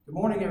Good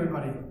morning,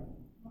 everybody.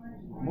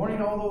 Good morning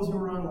to all those who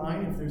are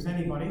online, if there's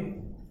anybody.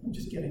 I'm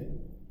just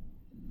kidding.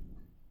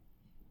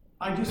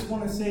 I just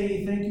want to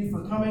say thank you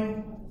for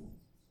coming.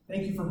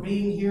 Thank you for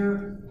being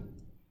here.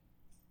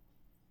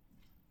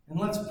 And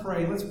let's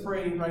pray. Let's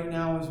pray right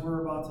now as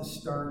we're about to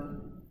start.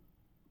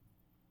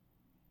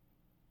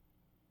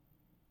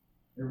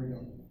 There we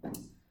go.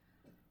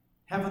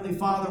 Heavenly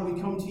Father,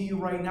 we come to you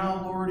right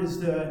now, Lord, as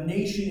the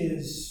nation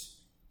is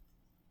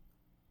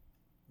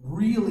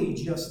really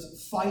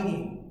just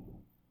fighting.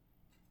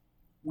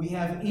 We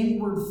have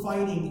inward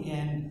fighting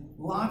and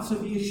lots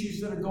of issues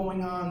that are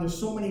going on. There's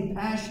so many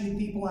passionate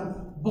people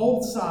on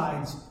both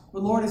sides.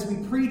 But Lord, as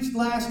we preached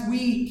last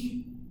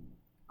week,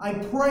 I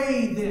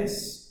pray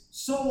this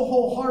so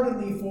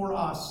wholeheartedly for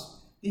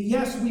us, that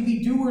yes, we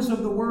be doers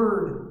of the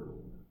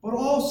word, but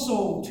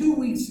also 2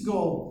 weeks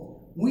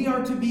ago, we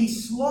are to be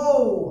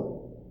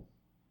slow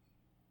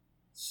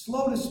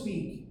to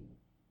speak,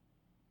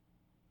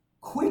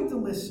 quick to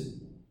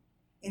listen,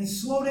 and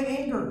slow to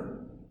anger.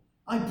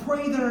 I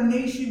pray that our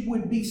nation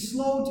would be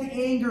slow to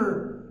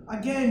anger.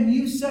 Again,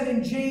 you said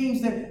in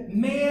James that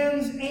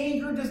man's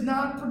anger does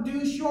not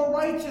produce your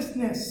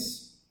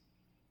righteousness.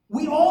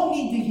 We all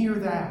need to hear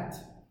that.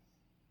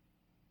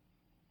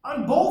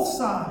 On both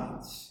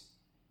sides.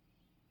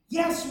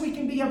 Yes, we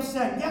can be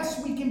upset.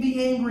 Yes, we can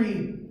be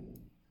angry.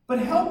 But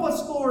help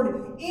us,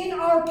 Lord, in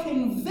our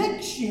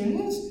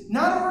convictions,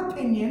 not our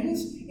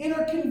opinions, in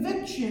our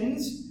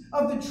convictions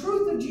of the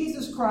truth of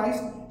Jesus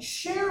Christ,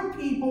 share with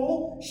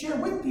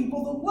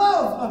people the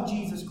love of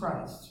Jesus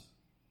Christ.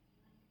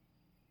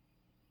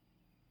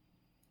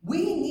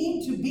 We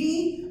need to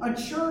be a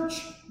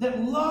church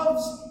that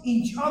loves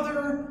each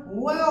other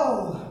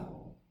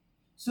well,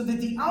 so that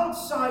the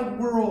outside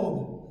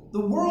world,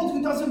 the world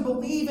who doesn't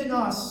believe in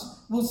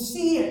us, will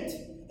see it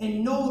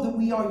and know that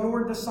we are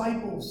your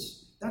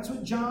disciples. That's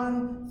what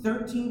John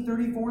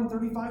 13:34 and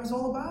 35 is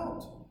all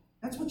about.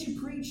 That's what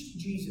you preached,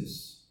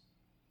 Jesus.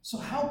 So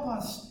help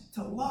us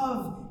to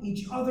love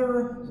each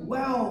other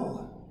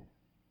well,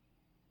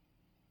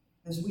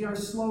 as we are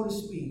slow to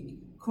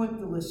speak, quick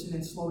to listen,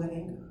 and slow to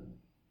anger.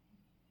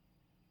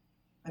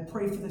 I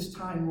pray for this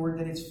time, Lord,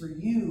 that it's for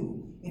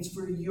you, it's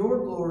for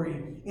your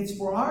glory, it's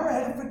for our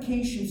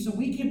edification, so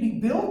we can be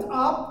built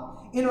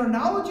up in our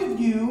knowledge of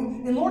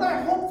you. And Lord,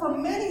 I hope for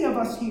many of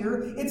us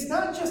here, it's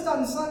not just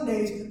on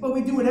Sundays, but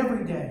we do it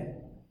every day.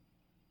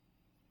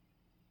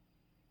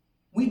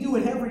 We do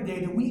it every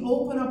day, that we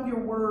open up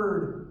your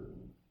word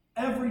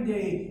every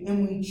day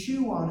and we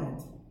chew on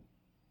it.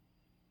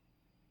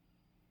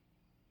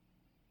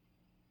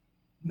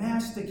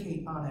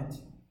 Masticate on it.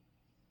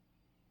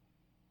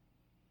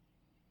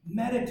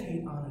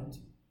 Meditate on it.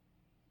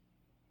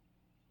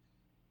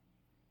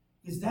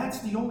 Because that's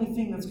the only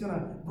thing that's going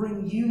to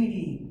bring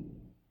unity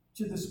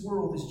to this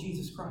world, is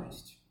Jesus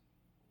Christ.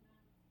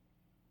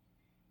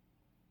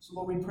 So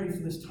Lord, we pray for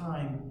this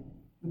time.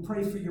 We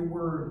pray for your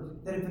word,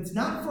 that if it's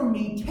not from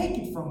me, take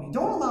it from me.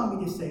 Don't allow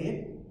me to say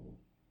it.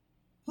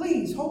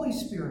 Please, Holy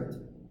Spirit.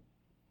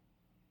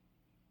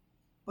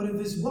 But if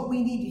it's what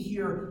we need to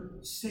hear,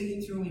 say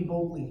it through me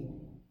boldly.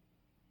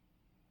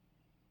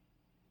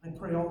 I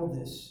pray all of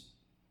this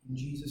in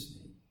Jesus'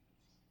 name.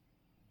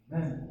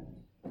 Amen.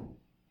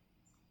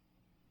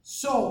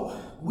 So,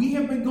 we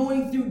have been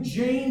going through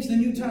James, the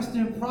New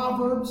Testament,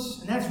 Proverbs,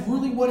 and that's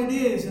really what it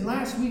is. And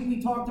last week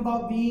we talked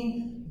about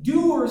being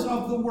doers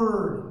of the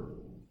word.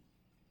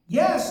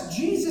 Yes,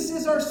 Jesus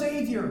is our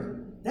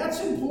Savior. That's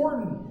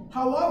important.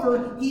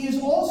 However, he is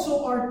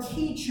also our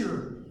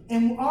teacher.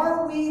 And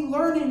are we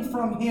learning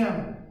from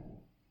him?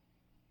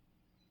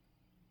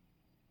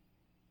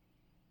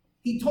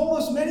 He told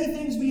us many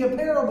things via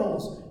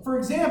parables. For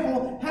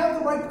example, have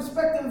the right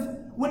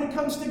perspective when it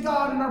comes to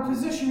God and our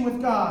position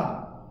with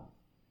God.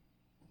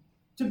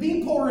 To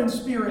be poor in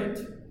spirit.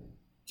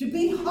 To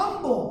be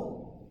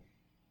humble.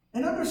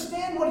 And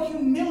understand what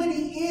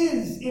humility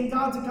is in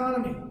God's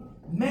economy.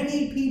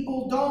 Many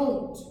people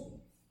don't.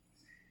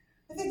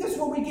 I think that's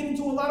where we get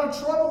into a lot of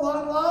trouble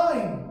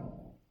online.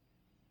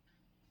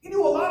 You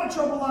do a lot of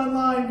trouble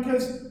online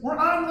because we're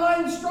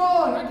online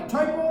strong. I can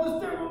type all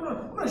this there.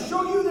 I'm going to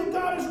show you that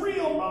God is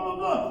real, blah, blah,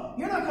 blah.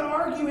 You're not going to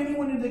argue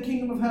anyone into the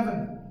kingdom of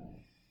heaven.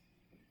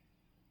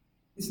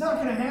 It's not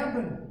going to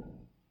happen.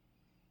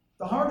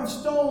 The heart of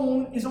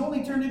stone is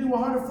only turned into a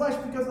heart of flesh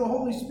because of the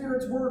Holy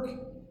Spirit's work.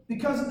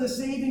 Because of the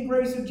saving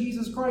grace of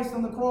Jesus Christ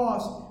on the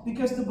cross.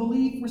 Because the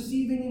believing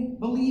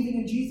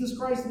in Jesus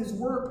Christ and his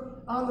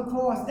work on the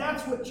cross.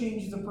 That's what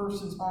changes a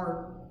person's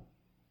heart.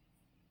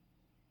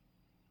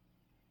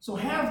 So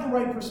have the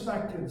right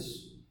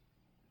perspectives.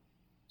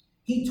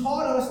 He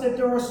taught us that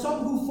there are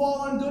some who fall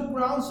on good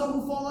ground, some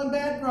who fall on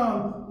bad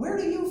ground. Where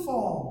do you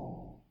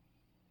fall?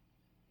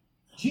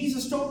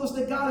 Jesus told us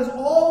that God is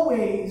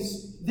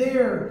always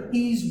there.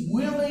 He's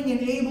willing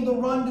and able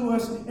to run to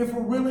us if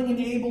we're willing and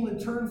able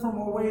to turn from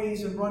our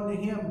ways and run to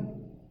him.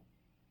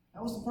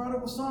 That was the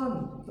prodigal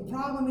son. The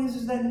problem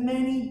is that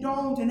many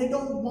don't, and they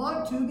don't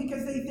want to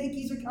because they think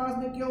he's a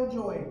cosmic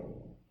killjoy.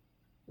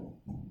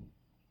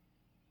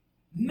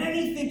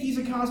 Many think he's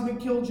a cosmic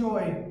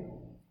killjoy.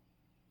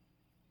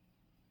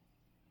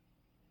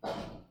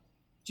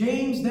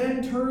 James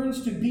then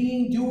turns to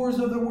being doers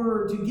of the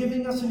word, to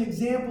giving us an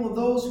example of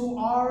those who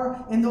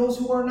are and those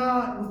who are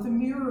not, with the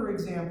mirror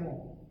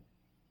example.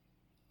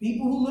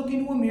 People who look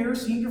into a mirror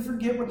seem to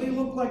forget what they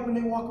look like when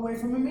they walk away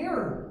from a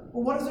mirror.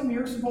 Well, what is a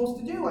mirror supposed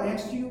to do? I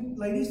asked you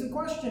ladies the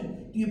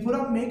question. Do you put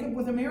up makeup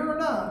with a mirror or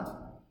not?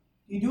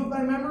 Do you do it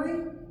by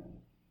memory?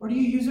 Or do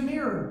you use a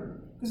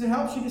mirror? Because it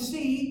helps you to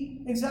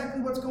see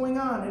exactly what's going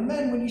on. And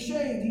men, when you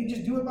shave, do you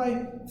just do it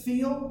by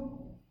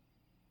feel?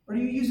 Or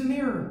do you use a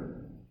mirror?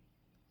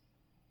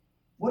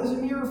 What is a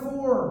mirror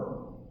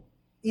for?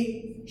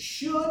 It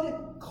should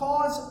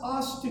cause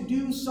us to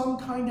do some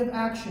kind of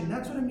action.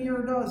 That's what a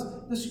mirror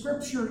does. The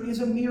Scripture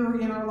is a mirror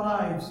in our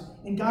lives.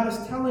 And God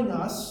is telling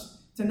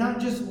us to not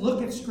just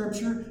look at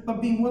Scripture,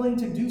 but be willing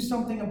to do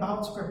something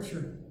about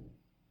Scripture.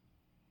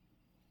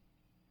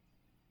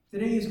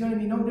 Today is going to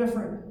be no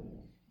different.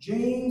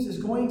 James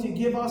is going to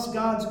give us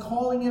God's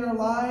calling in our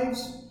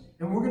lives,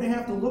 and we're going to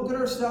have to look at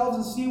ourselves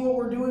and see what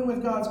we're doing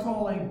with God's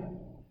calling.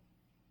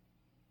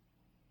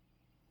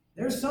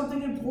 There's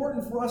something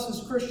important for us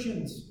as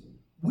Christians.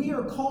 We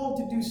are called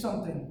to do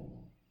something.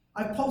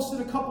 I've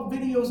posted a couple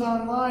videos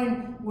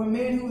online with a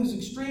man who is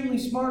extremely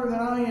smarter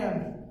than I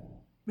am.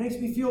 Makes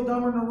me feel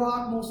dumber than a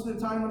rock most of the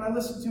time when I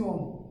listen to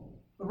him.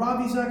 But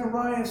Ravi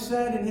Zacharias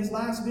said in his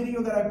last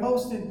video that I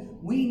posted,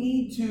 we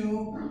need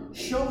to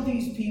show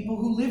these people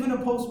who live in a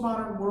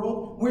postmodern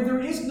world where there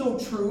is no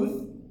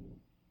truth.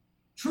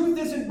 Truth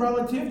isn't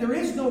relative. There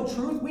is no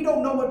truth. We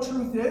don't know what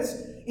truth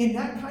is. In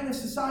that kind of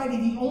society,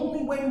 the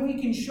only way we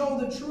can show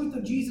the truth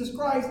of Jesus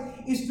Christ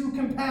is through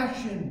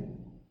compassion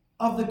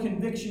of the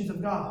convictions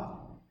of God.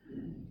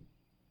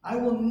 I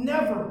will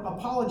never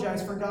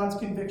apologize for God's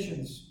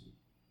convictions.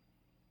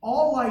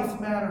 All life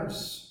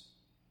matters.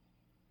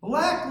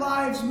 Black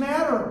lives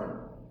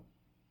matter.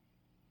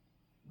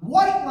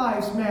 White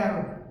lives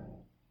matter.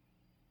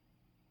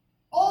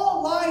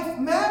 All life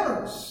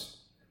matters.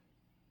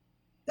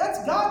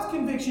 That's God's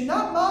conviction,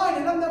 not mine,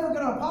 and I'm never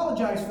going to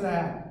apologize for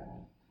that.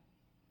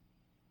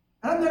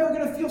 And I'm never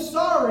going to feel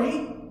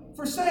sorry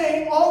for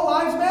saying all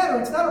lives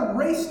matter. It's not a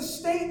racist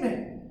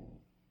statement.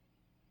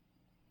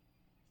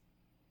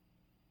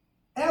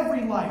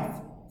 Every life,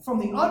 from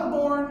the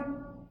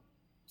unborn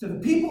to the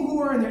people who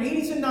are in their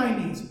 80s and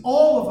 90s,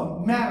 all of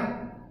them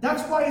matter.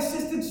 That's why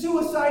assisted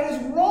suicide is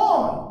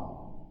wrong.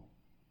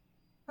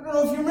 I don't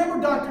know if you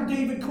remember Dr.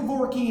 David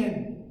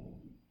Kevorkian.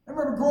 I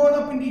remember growing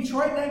up in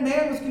Detroit, and that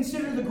man was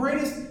considered the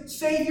greatest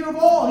savior of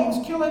all. He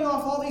was killing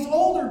off all these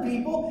older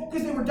people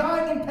because they were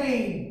dying in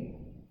pain.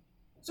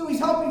 So he's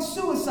helping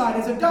suicide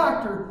as a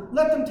doctor,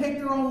 let them take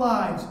their own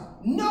lives.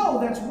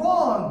 No, that's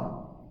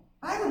wrong.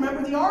 I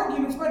remember the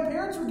arguments my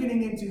parents were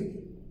getting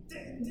into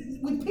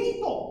with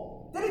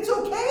people, that it's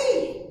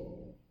okay.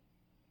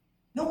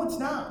 No, it's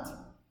not.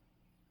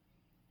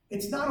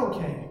 It's not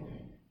okay.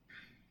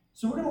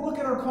 So we're going to look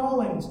at our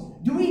callings.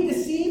 Do we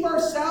deceive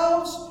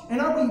ourselves,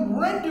 and are we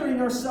rendering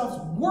ourselves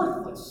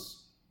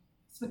worthless?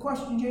 It's the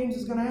question James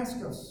is going to ask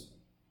us.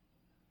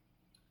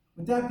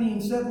 With that being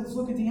said, let's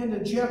look at the end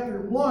of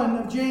chapter 1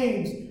 of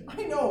James.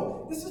 I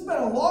know, this has been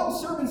a long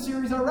sermon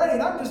series already,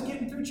 and I'm just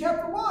getting through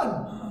chapter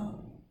 1.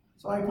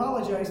 So I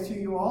apologize to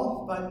you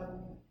all, but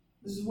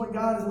this is what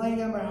God is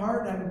laying on my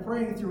heart, and I've been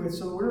praying through it.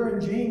 So we're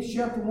in James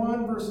chapter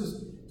 1,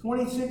 verses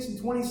 26 and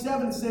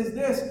 27. It says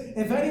this: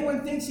 if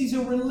anyone thinks he's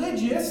a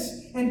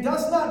religious and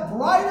does not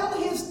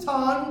bridle his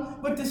tongue,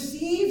 but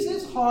deceives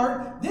his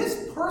heart,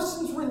 this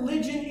person's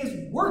religion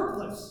is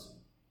worthless.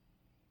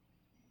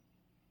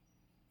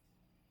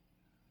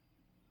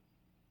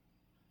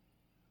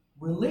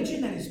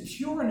 Religion that is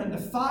pure and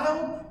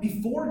undefiled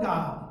before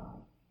God,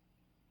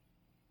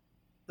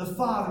 the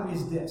Father,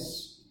 is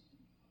this: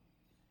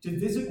 to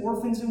visit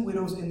orphans and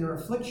widows in their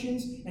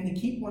afflictions and to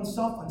keep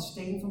oneself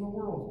unstained from the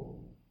world.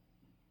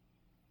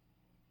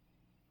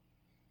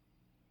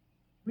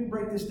 Let me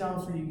break this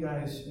down for you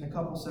guys in a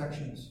couple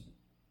sections.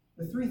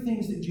 The three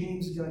things that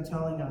James is going to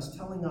telling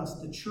us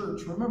the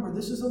church. Remember,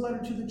 this is a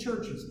letter to the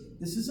churches.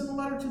 This isn't a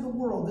letter to the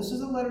world. This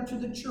is a letter to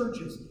the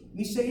churches. Let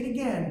me say it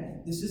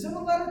again. This isn't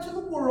a letter to the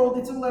world.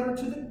 It's a letter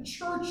to the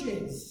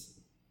churches.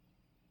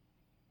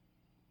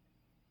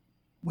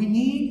 We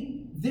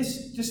need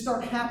this to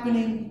start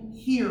happening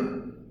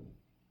here.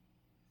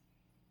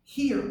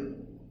 Here.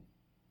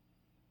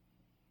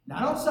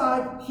 Not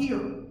outside,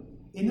 here,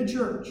 in the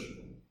church.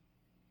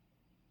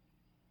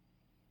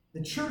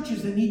 The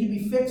churches that need to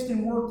be fixed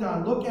and worked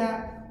on. Look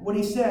at what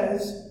he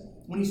says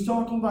when he's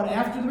talking about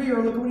after the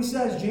mirror. Look at what he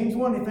says. James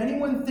 1. If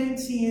anyone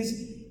thinks he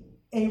is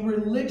a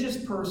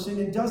religious person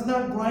and does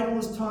not bridle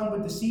his tongue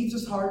but deceives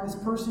his heart, this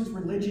person's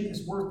religion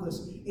is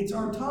worthless. It's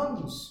our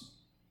tongues.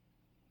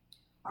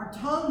 Our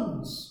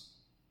tongues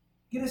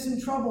get us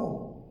in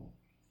trouble.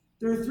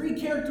 There are three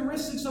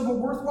characteristics of a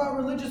worthwhile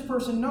religious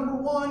person. Number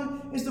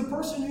one is the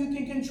person who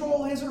can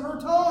control his or her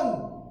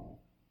tongue.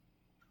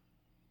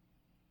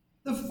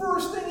 The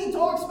first thing he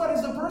talks about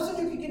is the person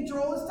who can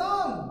control his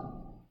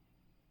tongue.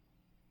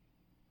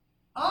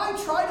 I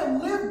try to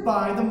live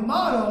by the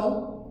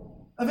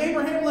motto of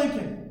Abraham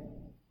Lincoln.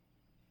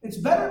 It's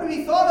better to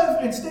be thought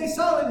of and stay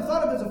silent and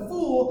thought of as a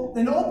fool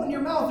than to open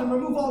your mouth and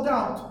remove all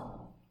doubt.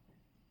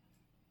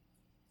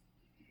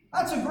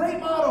 That's a great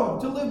motto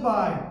to live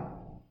by.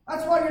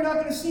 That's why you're not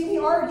going to see me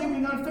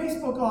arguing on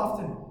Facebook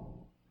often.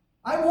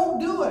 I won't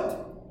do it.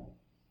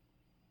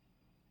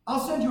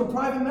 I'll send you a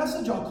private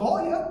message. I'll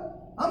call you.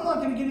 I'm not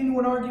going to get into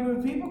an argument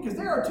with people because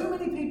there are too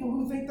many people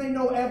who think they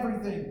know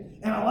everything.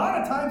 And a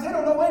lot of times they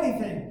don't know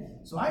anything.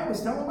 So I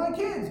was telling my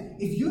kids,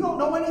 if you don't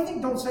know anything,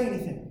 don't say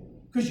anything.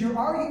 Because you're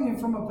arguing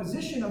from a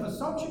position of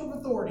assumption of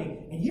authority,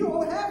 and you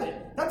don't have it.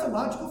 That's a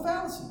logical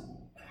fallacy.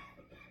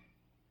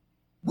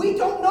 We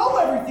don't know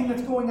everything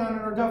that's going on in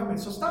our government,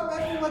 so stop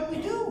acting like we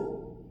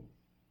do.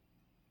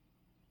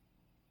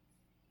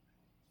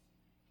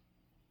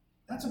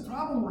 That's a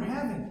problem we're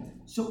having.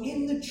 So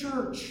in the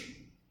church,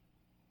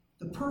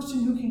 the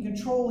person who can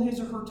control his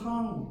or her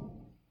tongue,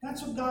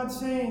 that's what God's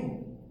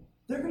saying.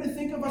 They're going to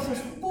think of us as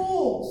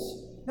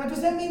fools. Now,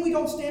 does that mean we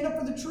don't stand up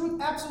for the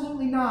truth?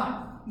 Absolutely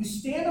not. You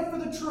stand up for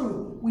the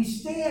truth. We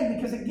stand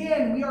because,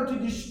 again, we are to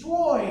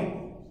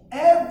destroy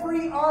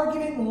every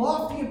argument and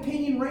lofty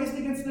opinion raised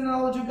against the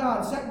knowledge of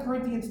God. 2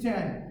 Corinthians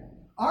 10.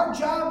 Our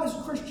job as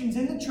Christians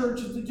in the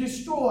church is to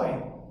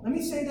destroy. Let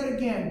me say that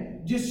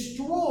again.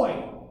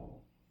 Destroy.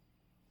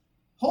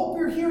 Hope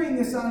you're hearing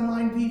this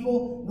online,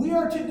 people. We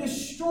are to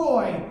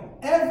destroy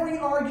every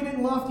argument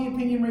and lofty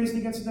opinion raised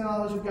against the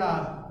knowledge of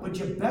God. But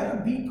you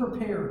better be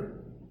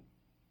prepared.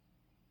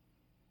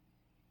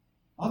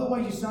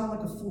 Otherwise, you sound like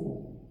a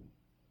fool.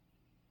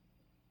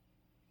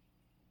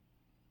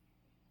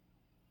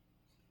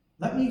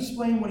 Let me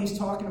explain what he's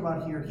talking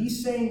about here.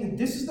 He's saying that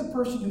this is the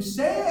person who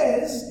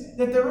says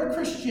that they're a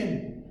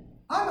Christian.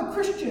 I'm a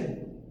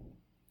Christian.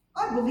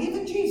 I believe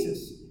in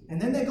Jesus. And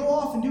then they go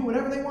off and do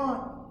whatever they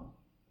want.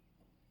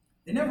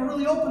 They never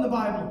really open the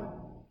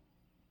Bible.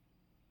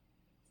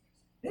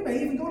 They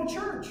may even go to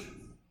church.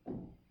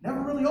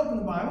 Never really open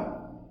the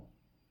Bible.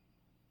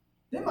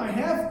 They might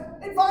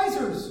have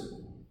advisors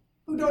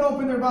who don't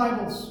open their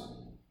Bibles.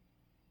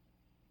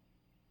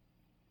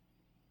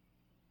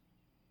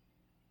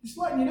 Just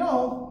letting you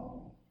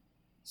know,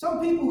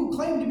 some people who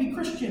claim to be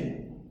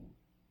Christian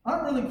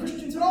aren't really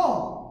Christians at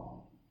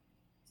all.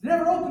 They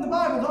never open the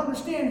Bible to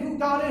understand who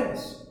God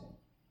is.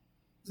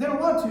 They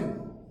don't want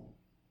to.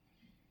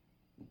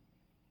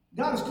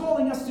 God is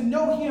calling us to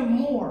know Him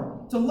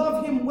more, to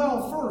love Him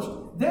well first,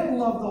 then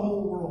love the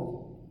whole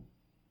world.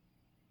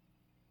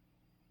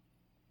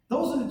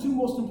 Those are the two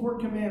most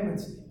important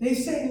commandments. They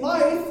say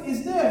life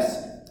is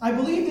this. I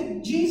believe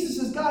that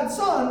Jesus is God's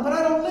Son, but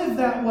I don't live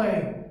that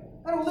way.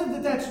 I don't live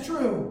that that's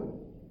true.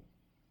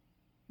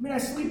 I mean, I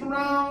sleep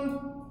around,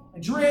 I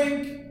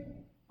drink,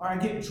 or I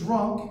get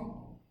drunk.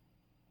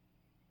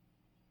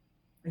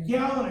 I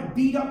yell and I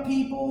beat up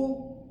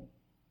people.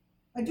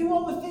 I do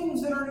all the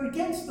things that are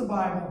against the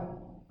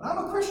Bible. But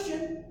I'm a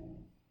Christian.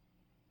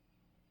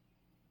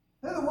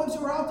 They're the ones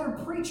who are out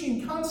there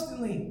preaching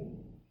constantly,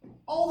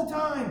 all the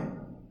time.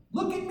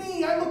 Look at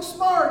me, I look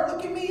smart.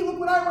 Look at me, look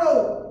what I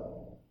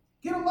wrote.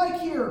 Get a mic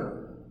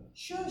here.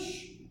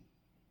 Shush.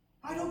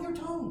 Idle your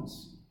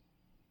tongues.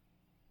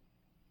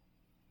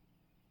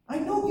 I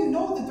know you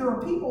know that there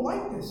are people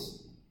like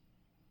this.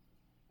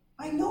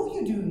 I know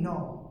you do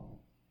know.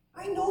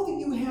 I know that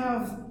you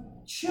have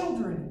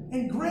children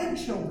and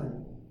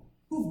grandchildren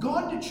who've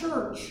gone to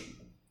church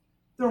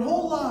their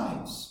whole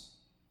lives.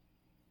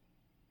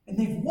 And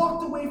they've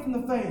walked away from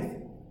the faith.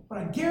 But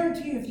I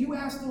guarantee you, if you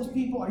ask those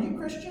people, are you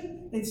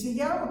Christian? They'd say,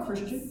 yeah, I'm a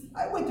Christian.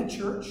 I went to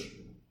church.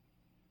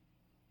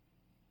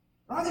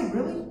 Are they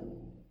really?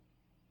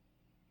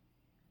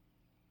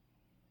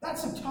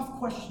 That's a tough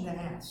question to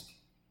ask,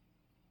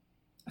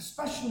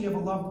 especially of a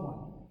loved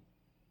one.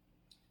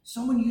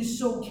 Someone you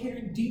so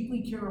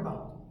deeply care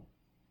about,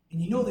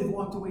 and you know they've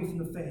walked away from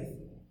the faith.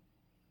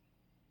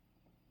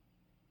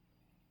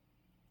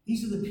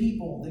 These are the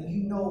people that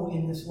you know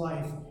in this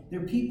life.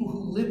 They're people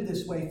who live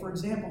this way. For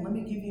example, let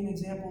me give you an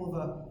example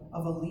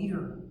of a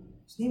leader.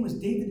 His name was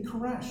David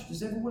Koresh.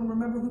 Does everyone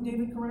remember who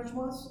David Koresh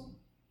was?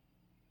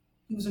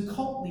 He was a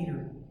cult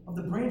leader of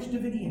the Branch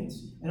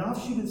Davidians, an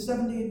offshoot of the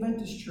Seventh-day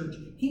Adventist Church.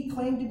 He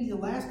claimed to be the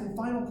last and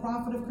final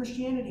prophet of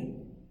Christianity.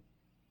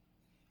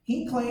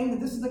 He claimed that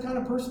this is the kind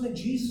of person that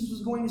Jesus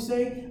was going to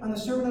say on the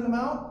Sermon on the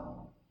Mount,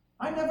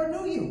 I never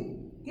knew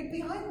you. Get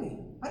behind me.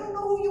 I don't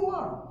know who you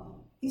are.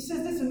 He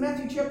says this in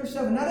Matthew chapter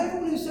 7. Not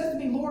everyone who says to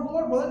me, Lord,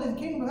 Lord, will enter the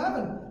kingdom of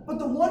heaven, but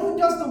the one who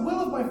does the will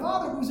of my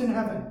Father who's in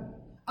heaven.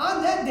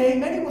 On that day,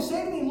 many will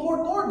say to me, Lord,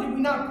 Lord, did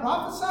we not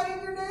prophesy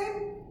in your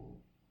name?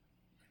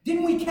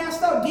 Didn't we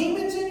cast out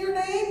demons in your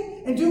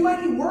name and do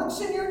mighty works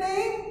in your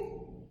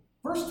name?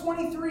 Verse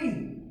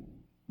 23.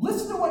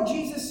 Listen to what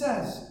Jesus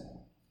says.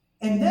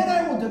 And then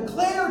I will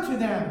declare to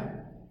them,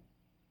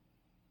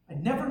 I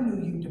never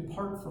knew you.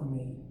 Depart from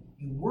me,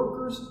 you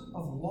workers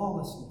of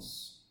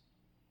lawlessness.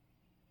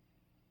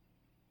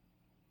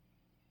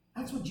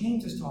 That's what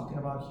James is talking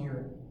about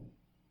here.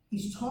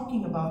 He's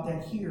talking about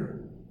that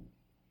here.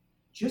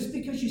 Just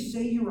because you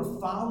say you're a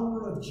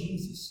follower of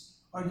Jesus,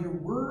 are your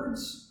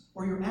words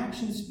or your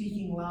actions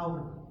speaking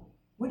louder?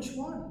 Which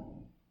one?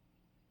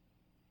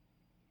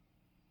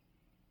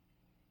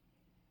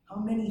 How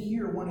many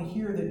here want to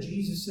hear that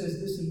Jesus says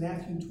this in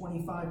Matthew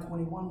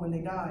 25:21 when they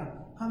die?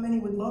 How many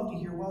would love to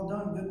hear, well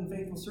done, good and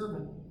faithful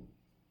servant?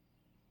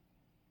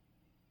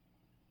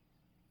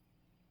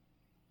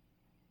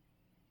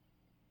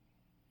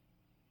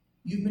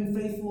 You've been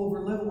faithful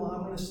over little,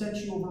 I'm going to set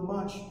you over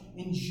much.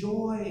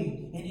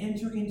 Enjoy and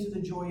enter into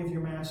the joy of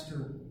your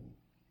master.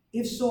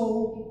 If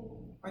so,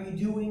 are you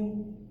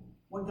doing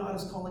what God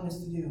is calling us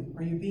to do?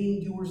 Are you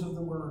being doers of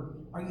the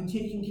word? Are you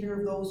taking care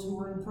of those who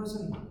are in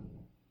prison?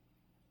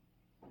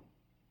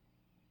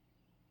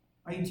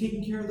 Are you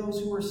taking care of those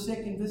who are sick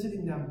and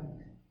visiting them?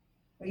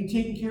 Are you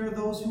taking care of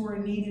those who are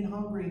in need and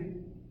hungry?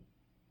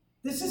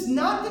 This is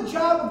not the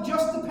job of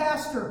just the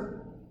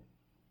pastor.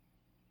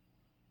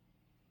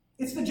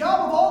 It's the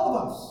job of all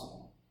of us.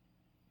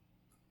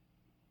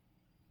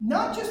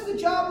 Not just the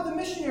job of the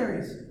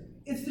missionaries.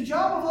 It's the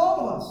job of all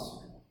of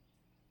us.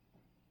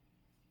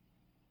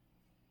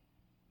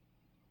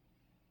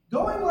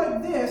 Going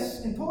like this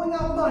and pulling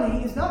out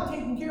money is not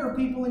taking care of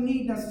people in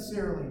need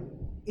necessarily.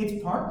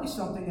 It's partly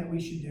something that we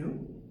should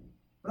do.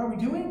 But are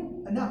we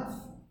doing enough?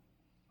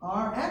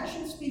 Are our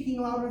actions speaking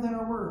louder than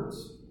our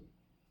words?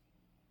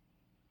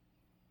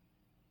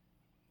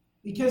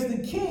 Because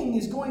the king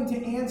is going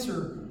to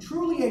answer,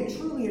 truly,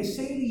 I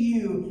say to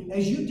you,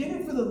 as you did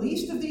it for the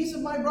least of these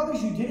of my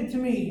brothers, you did it to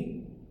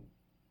me.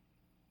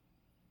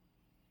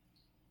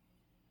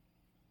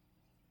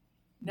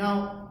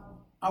 Now,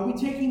 are we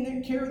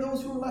taking care of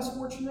those who are less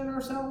fortunate than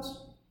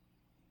ourselves?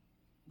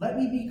 Let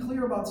me be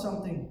clear about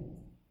something.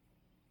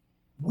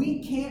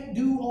 We can't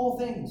do all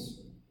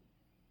things.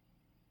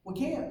 We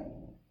can't.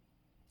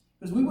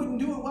 Because we wouldn't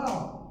do it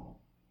well.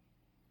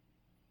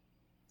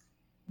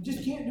 We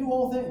just can't do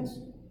all things.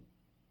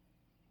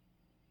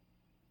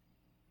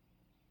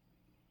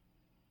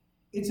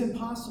 It's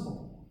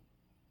impossible.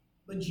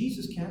 But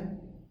Jesus can.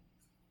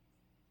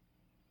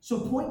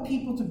 So point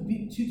people to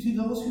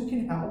those who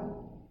can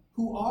help,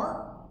 who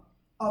are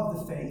of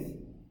the faith.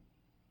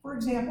 For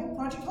example,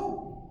 Project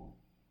Hope.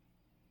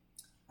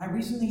 I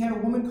recently had a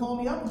woman call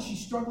me up and she's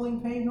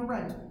struggling paying her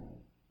rent.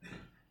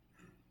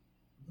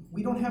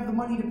 We don't have the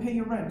money to pay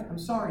your rent. I'm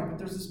sorry, but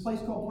there's this place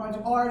called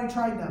Project. Oh, I already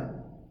tried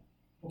them.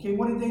 Okay,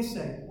 what did they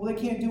say? Well,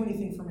 they can't do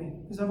anything for me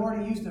because I've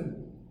already used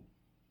them.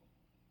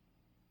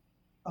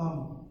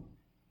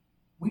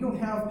 We don't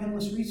have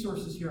endless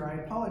resources here.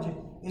 I apologize.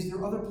 Is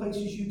there other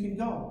places you can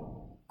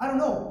go? I don't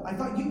know. I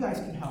thought you guys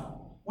could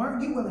help. Why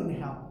aren't you willing to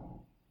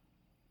help?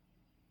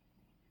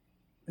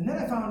 And then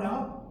I found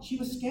out she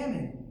was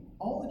scamming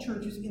all the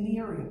churches in the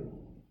area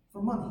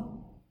for money.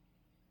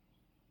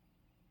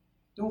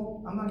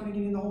 I'm not going to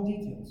get into the whole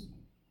details.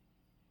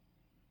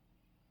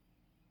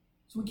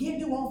 So we can't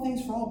do all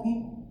things for all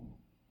people.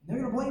 They're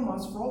going to blame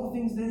us for all the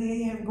things that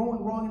they have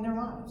going wrong in their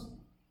lives.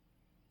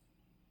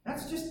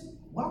 That's just,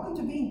 welcome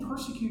to being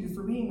persecuted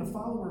for being a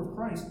follower of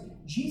Christ.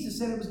 Jesus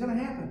said it was going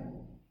to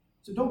happen.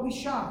 So don't be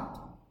shocked.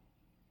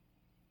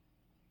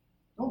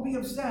 Don't be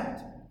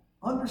upset.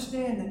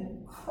 Understand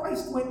that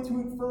Christ went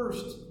through it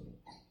first.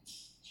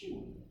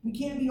 We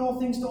can't be all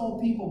things to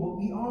all people, but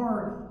we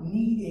are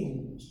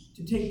needing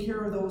to take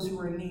care of those who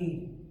are in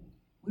need.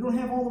 We don't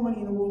have all the money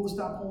in the world to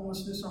stop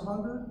homelessness or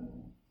hunger,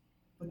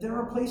 but there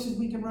are places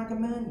we can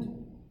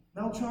recommend.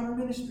 Mel Trotter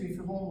Ministry if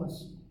you're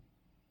homeless.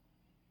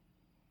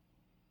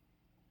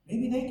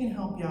 Maybe they can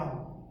help you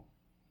out.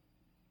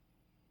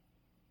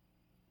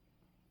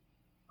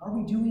 Are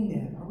we doing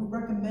that? Are we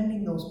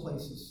recommending those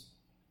places?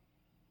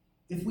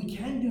 If we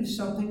can do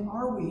something,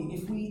 are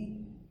we?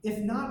 If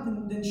not,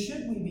 then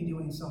should we be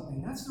doing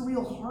something? That's the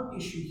real heart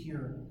issue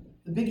here.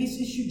 The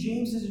biggest issue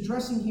James is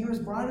addressing here is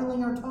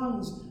bridling our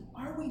tongues.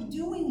 Are we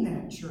doing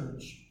that,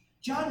 church?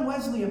 John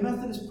Wesley, a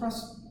Methodist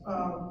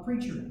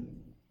preacher.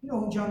 You know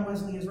who John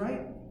Wesley is,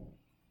 right?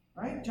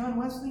 Right? John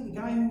Wesley, the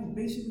guy who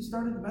basically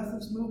started the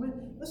Methodist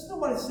movement. Listen to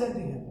what it said to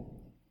him.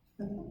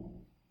 A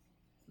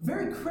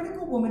very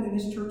critical woman in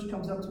his church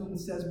comes up to him and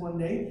says one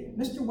day,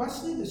 Mr.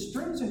 Wesley, the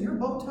strings on your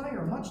bow tie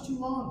are much too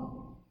long.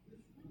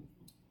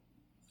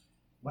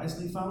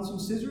 Wesley found some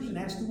scissors and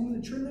asked the woman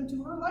to trim them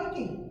to her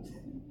liking.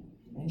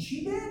 And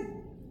she did.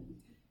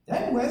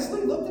 Then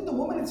Wesley looked at the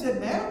woman and said,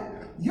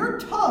 Ma'am, your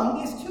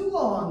tongue is too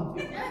long.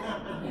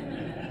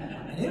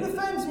 And it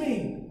offends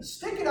me.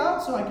 Stick it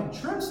out so I can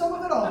trim some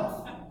of it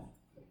off.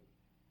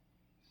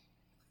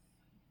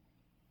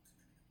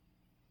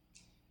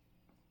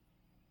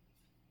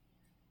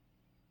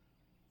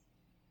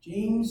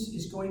 James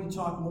is going to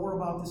talk more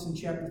about this in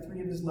chapter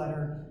 3 of his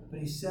letter, but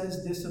he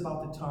says this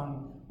about the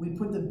tongue. We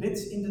put the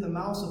bits into the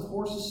mouths of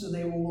horses so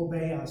they will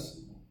obey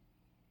us.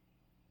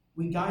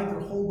 We guide their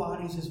whole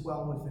bodies as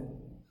well with it.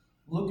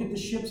 Look at the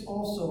ships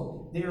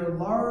also. They are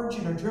large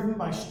and are driven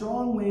by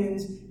strong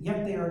winds,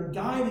 yet they are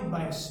guided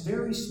by a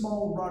very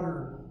small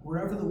rudder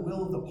wherever the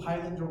will of the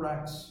pilot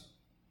directs.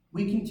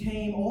 We can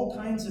tame all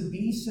kinds of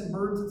beasts and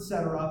birds,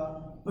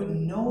 etc., but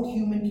no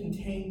human can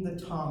tame the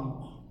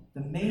tongue. The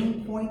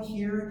main point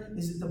here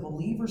is that the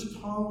believer's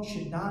tongue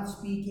should not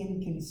speak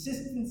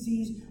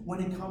inconsistencies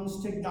when it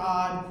comes to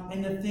God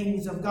and the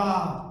things of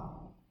God.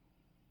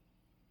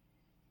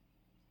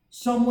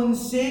 Someone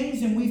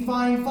sings and we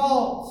find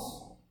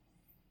faults.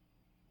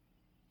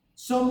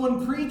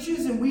 Someone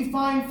preaches and we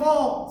find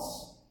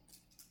faults.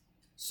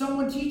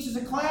 Someone teaches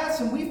a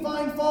class and we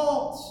find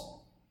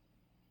faults.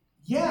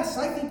 Yes,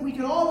 I think we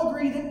can all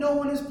agree that no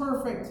one is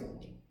perfect.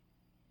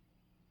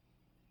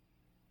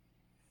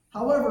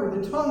 However,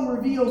 the tongue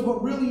reveals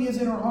what really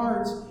is in our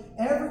hearts.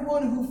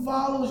 Everyone who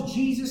follows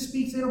Jesus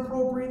speaks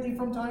inappropriately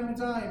from time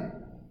to time.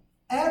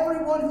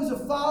 Everyone who's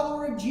a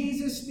follower of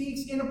Jesus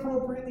speaks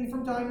inappropriately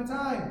from time to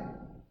time.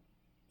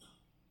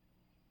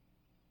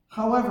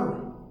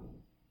 However,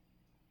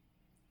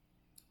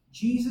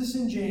 Jesus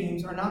and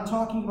James are not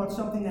talking about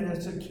something that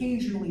is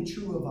occasionally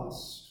true of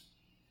us.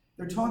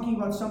 They're talking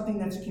about something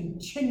that's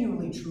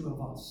continually true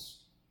of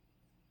us.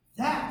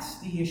 That's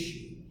the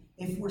issue.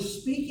 If we're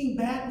speaking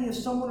badly of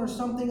someone or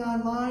something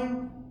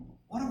online,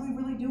 what are we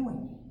really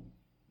doing?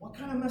 What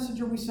kind of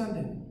message are we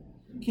sending?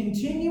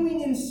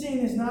 Continuing in sin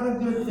is not a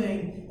good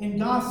thing, and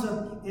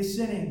gossip is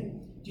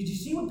sinning. Did you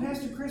see what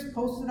Pastor Chris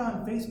posted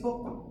on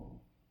Facebook?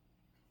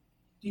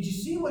 Did you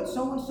see what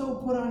so-and-so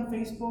put on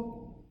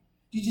Facebook?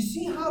 Did you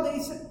see how they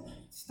said,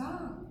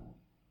 stop.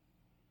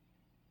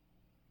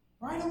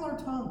 Bridle our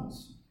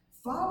tongues.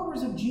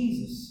 Followers of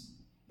Jesus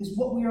is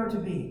what we are to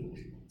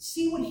be.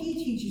 See what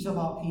he teaches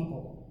about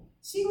people.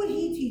 See what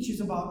he teaches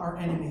about our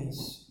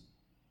enemies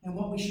and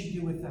what we should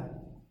do with them.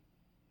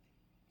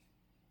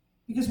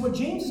 Because what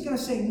James is going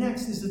to say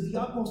next is of the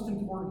utmost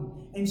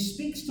important and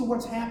speaks to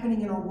what's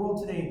happening in our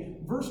world today.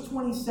 Verse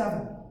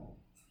 27.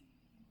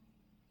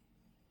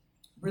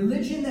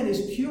 Religion that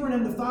is pure and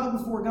undefiled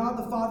before God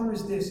the Father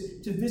is this,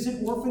 to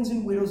visit orphans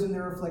and widows in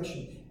their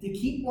affliction, to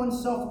keep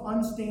oneself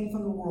unstained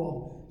from the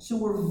world. So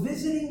we're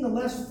visiting the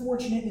less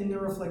fortunate in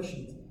their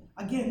afflictions.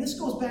 Again, this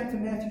goes back to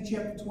Matthew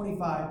chapter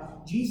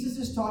 25. Jesus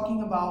is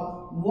talking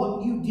about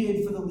what you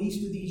did for the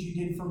least of these, you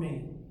did for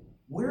me.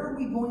 Where are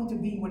we going to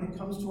be when it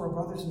comes to our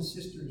brothers and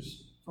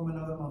sisters from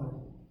another mother?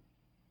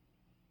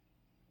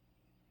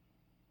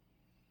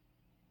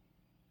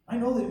 I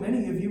know that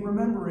many of you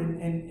remember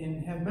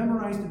and have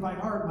memorized it by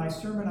heart, my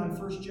sermon on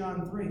 1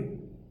 John 3.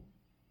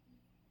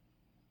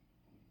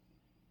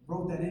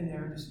 Wrote that in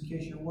there just in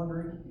case you're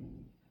wondering.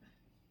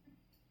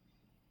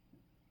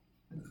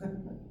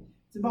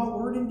 It's about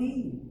word and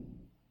deed.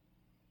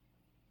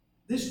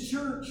 This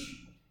church,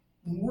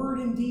 word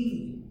and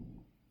deed.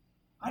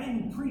 I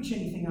didn't preach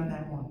anything on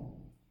that one.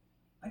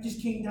 I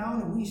just came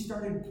down and we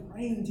started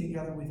praying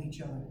together with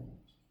each other.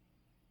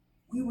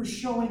 We were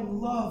showing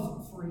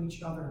love for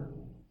each other,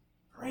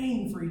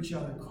 praying for each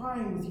other,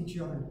 crying with each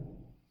other.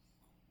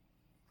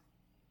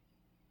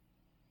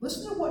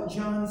 Listen to what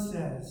John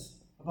says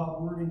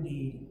about word and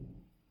deed.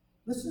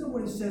 Listen to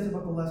what he says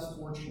about the less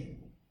fortunate.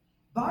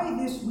 By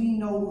this we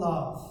know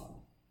love,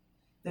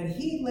 that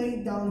he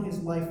laid down his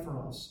life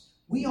for us.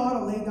 We ought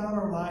to lay down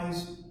our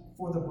lives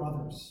for the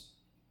brothers.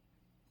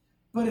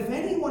 But if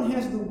anyone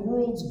has the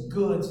world's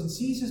goods and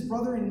sees his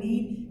brother in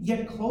need,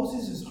 yet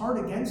closes his heart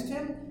against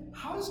him,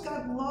 how does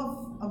God's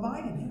love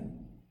abide in him?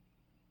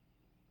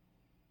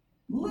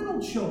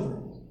 Little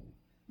children,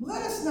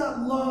 let us not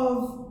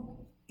love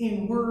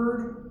in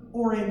word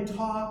or in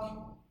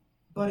talk,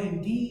 but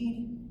in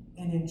deed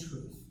and in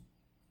truth.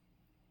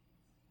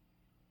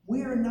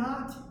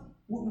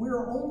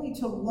 We're only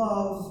to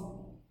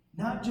love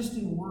not just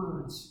in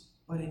words,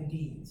 but in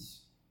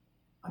deeds.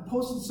 I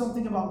posted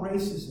something about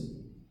racism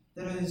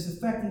that is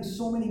affecting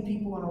so many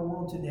people in our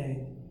world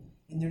today,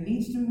 and there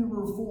needs to be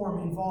reform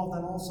involved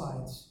on all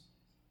sides.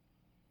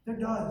 There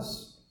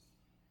does.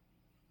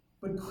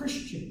 But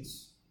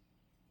Christians,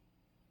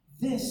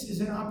 this is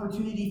an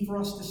opportunity for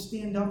us to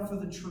stand up for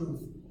the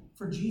truth,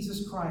 for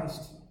Jesus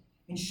Christ,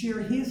 and share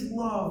his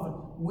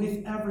love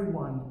with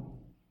everyone.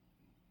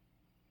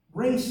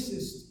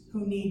 Racists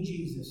who need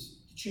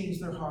Jesus to change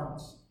their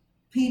hearts.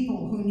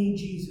 People who need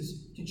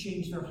Jesus to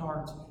change their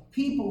hearts.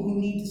 People who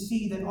need to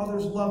see that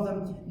others love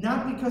them,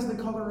 not because of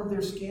the color of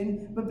their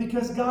skin, but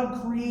because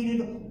God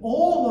created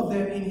all of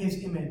them in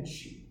his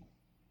image.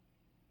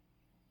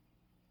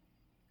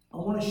 I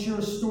want to share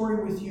a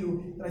story with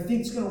you that I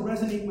think is going to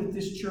resonate with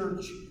this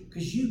church,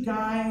 because you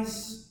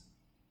guys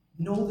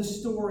know the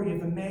story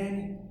of the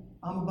man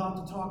I'm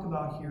about to talk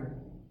about here.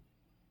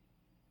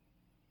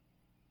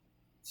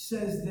 It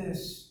says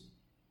this,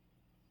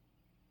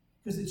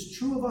 because it's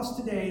true of us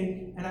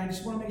today, and I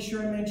just want to make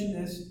sure I mention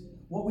this,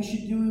 what we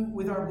should do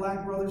with our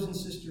black brothers and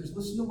sisters.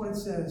 Listen to what it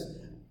says.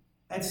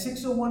 At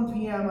 6:01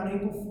 p.m. on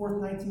April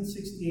 4th,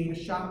 1968, a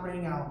shot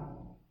rang out.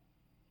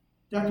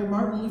 Dr.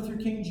 Martin Luther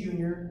King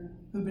Jr.,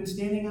 who'd been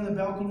standing on the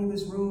balcony of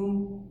his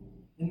room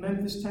in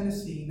Memphis,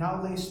 Tennessee,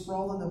 now lay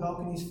sprawled on the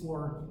balcony's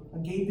floor, a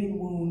gaping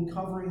wound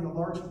covering a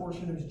large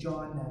portion of his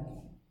jaw and neck.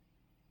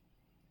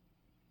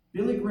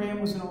 Billy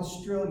Graham was in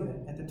Australia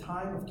at the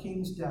time of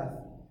King's death.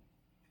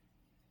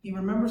 He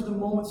remembers the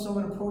moment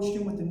someone approached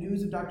him with the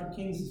news of Dr.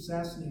 King's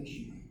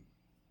assassination,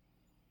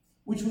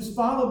 which was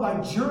followed by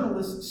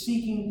journalists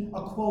seeking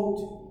a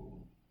quote.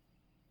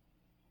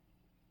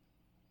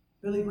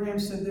 Billy Graham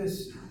said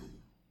this,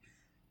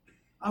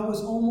 "I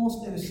was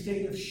almost in a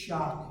state of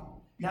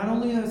shock. Not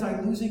only was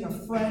I losing a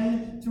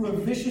friend through a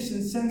vicious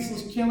and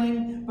senseless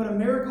killing, but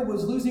America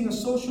was losing a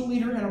social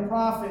leader and a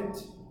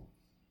prophet.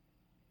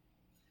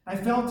 I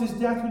felt his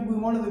death would be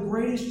one of the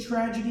greatest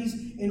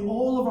tragedies in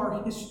all of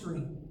our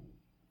history.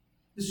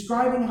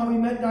 Describing how he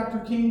met Dr.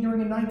 King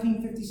during a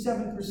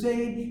 1957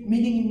 crusade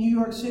meeting in New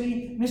York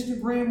City, Mr.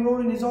 Graham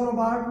wrote in his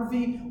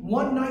autobiography,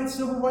 "One night,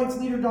 civil rights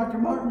leader Dr.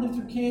 Martin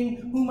Luther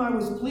King, whom I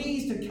was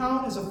pleased to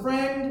count as a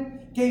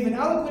friend, gave an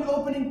eloquent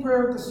opening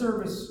prayer at the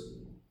service.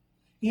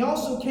 He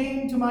also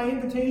came to my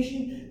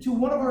invitation to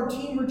one of our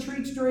team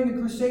retreats during the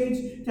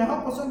Crusades to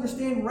help us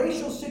understand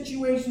racial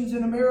situations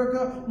in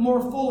America more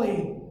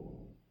fully."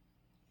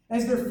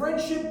 As their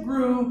friendship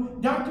grew,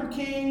 Dr.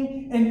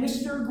 King and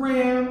Mr.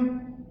 Graham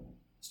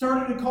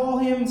started to call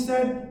him and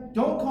said,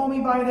 "Don't call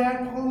me by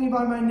that, call me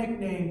by my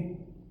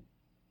nickname."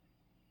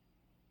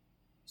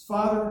 His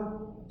father,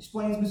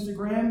 explains Mr.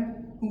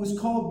 Graham, who was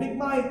called Big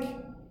Mike,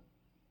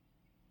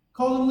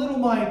 called him Little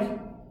Mike,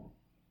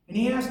 and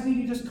he asked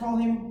me to just call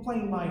him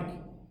plain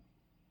Mike.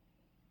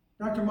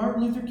 Dr.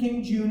 Martin Luther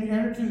King Jr.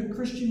 entered to the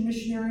Christian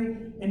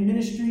missionary and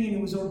ministry, and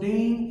he was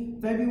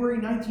ordained February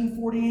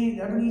 1948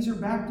 at Ebenezer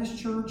Baptist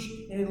Church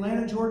in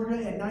Atlanta,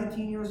 Georgia, at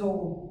 19 years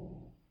old.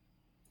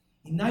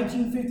 In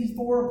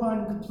 1954,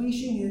 upon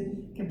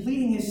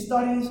completing his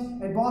studies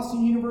at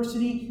Boston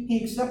University,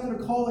 he accepted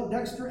a call at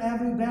Dexter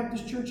Avenue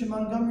Baptist Church in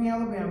Montgomery,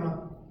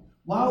 Alabama.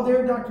 While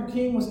there, Dr.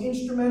 King was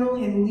instrumental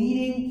in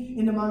leading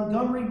in the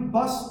Montgomery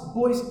bus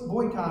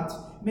boycotts,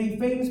 made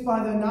famous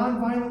by the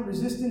nonviolent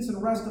resistance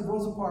and arrest of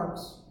Rosa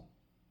Parks.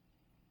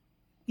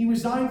 He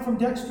resigned from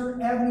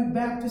Dexter Avenue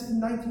Baptist in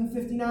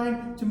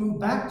 1959 to move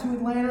back to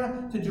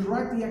Atlanta to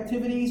direct the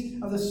activities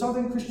of the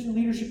Southern Christian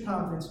Leadership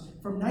Conference.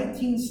 From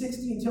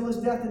 1960 until his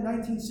death in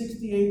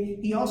 1968,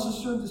 he also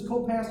served as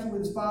co-pastor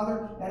with his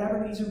father at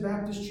Ebenezer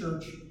Baptist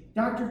Church.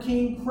 Dr.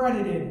 King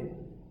credited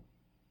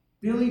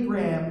Billy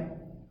Graham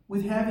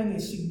with having a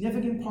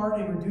significant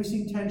part in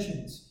reducing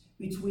tensions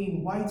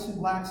between whites and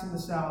blacks in the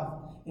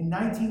South. In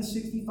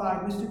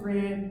 1965, Mr.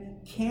 Graham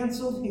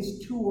canceled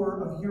his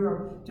tour of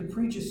Europe to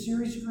preach a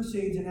series of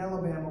crusades in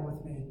Alabama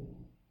with me.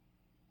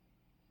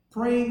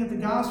 Praying that the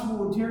gospel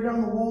would tear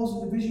down the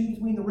walls of division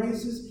between the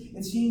races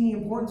and seeing the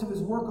importance of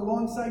his work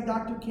alongside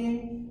Dr.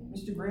 King,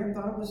 Mr. Graham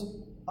thought it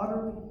was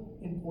utterly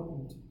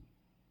important.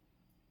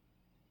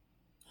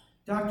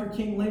 Dr.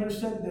 King later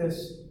said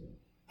this,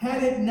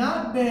 "Had it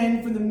not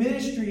been for the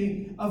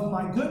ministry of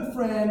my good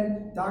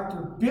friend,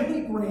 Dr.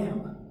 Billy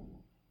Graham,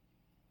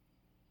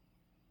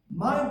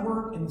 my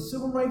work in the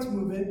civil rights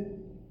movement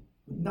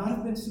would not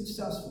have been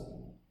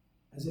successful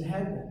as it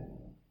had been."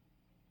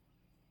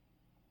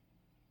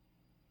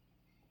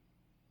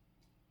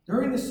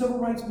 During the civil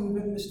rights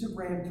movement, Mr.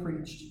 Graham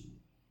preached,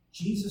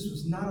 Jesus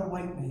was not a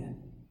white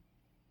man.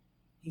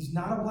 He's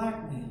not a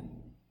black man.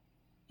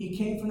 He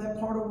came from that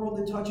part of the world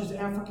that touches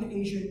Africa,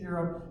 Asia, and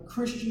Europe.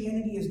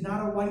 Christianity is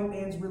not a white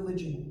man's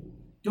religion.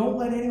 Don't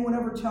let anyone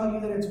ever tell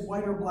you that it's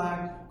white or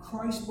black.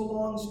 Christ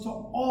belongs to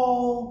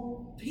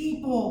all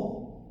people.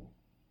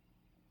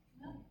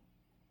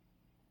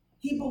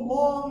 He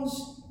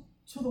belongs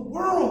to the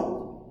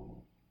world.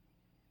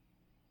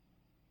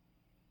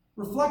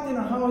 Reflecting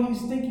on how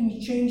his thinking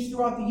changed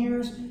throughout the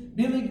years,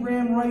 Billy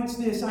Graham writes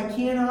this, "I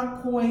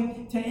cannot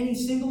point to any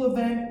single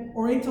event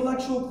or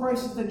intellectual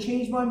crisis that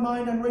changed my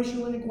mind on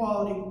racial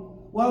inequality.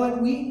 While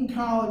at Wheaton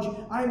College,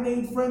 I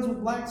made friends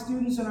with black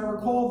students, and I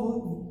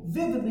recall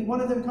vividly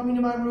one of them coming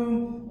to my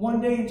room one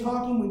day and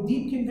talking with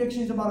deep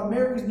convictions about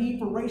America's need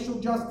for racial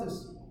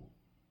justice.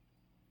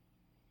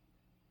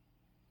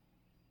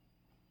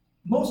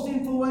 Most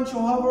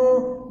influential,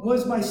 however,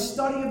 was my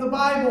study of the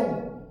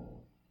Bible,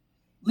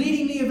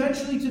 leading me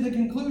eventually to the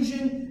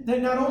conclusion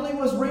that not only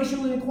was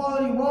racial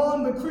inequality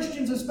wrong, but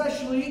Christians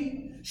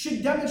especially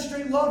should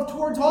demonstrate love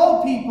towards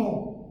all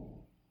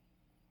people.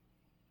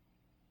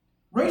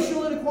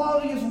 Racial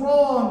inequality is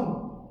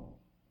wrong.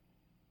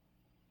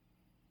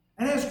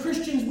 And as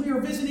Christians,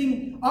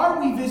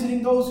 are we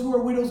visiting those who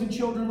are widows and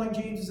children like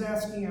James is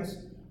asking us?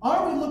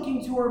 Are we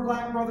looking to our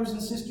black brothers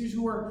and sisters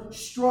who are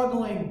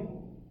struggling?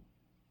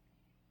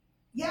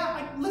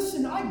 Yeah,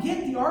 listen, I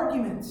get the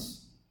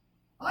arguments.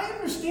 I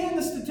understand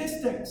the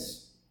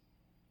statistics.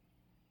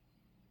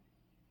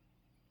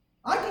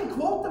 I can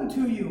quote them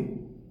to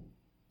you.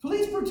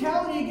 Police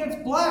brutality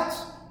against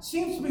blacks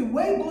seems to be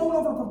way blown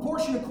over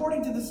proportion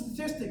according to the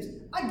statistics.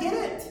 I get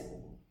it.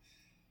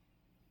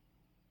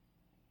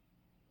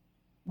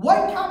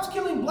 White cops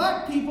killing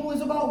black people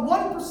is about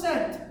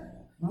 1%.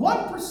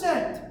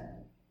 1%.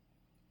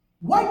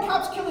 White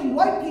cops killing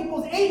white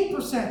people is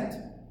 8%.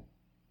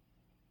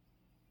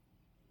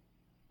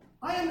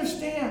 I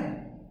understand.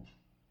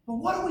 But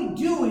what are we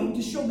doing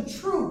to show the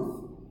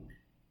truth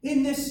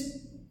in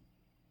this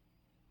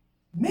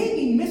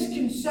maybe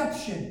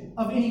misconception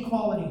of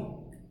inequality?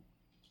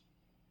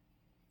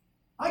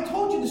 I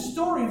told you the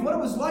story of what it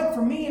was like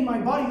for me and my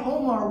buddy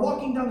Omar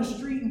walking down the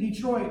street in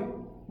Detroit.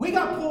 We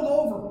got pulled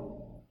over.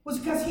 Was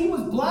it because he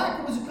was black?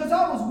 Or was it because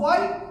I was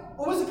white?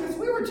 Or was it because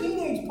we were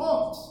teenage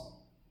punks?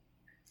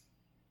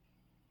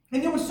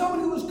 And there was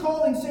someone who was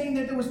calling saying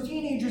that there was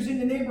teenagers in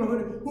the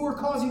neighborhood who were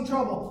causing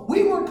trouble.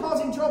 We weren't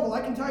causing trouble,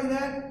 I can tell you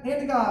that,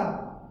 hand to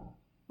God.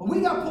 But we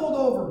got pulled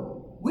over.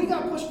 We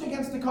got pushed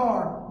against the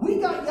car. We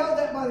got yelled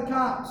at by the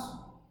cops.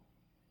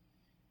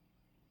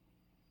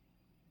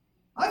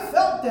 I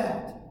felt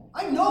that.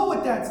 I know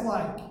what that's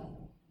like.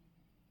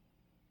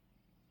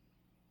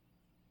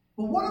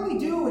 But what are we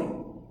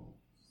doing?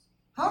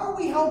 How are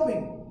we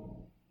helping?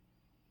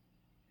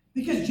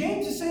 Because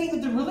James is saying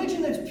that the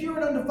religion that's pure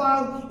and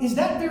undefiled is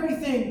that very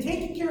thing,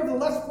 taking care of the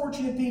less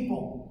fortunate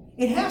people.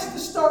 It has to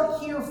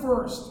start here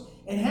first.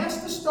 It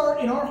has to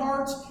start in our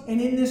hearts and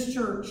in this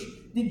church.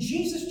 Did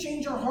Jesus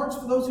change our hearts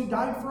for those who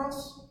died for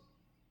us?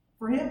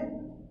 For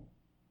Him?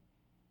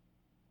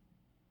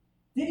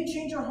 Did He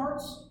change our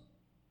hearts?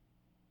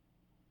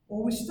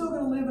 Or are we still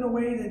going to live in a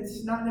way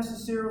that's not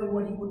necessarily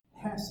what He would?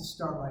 It has to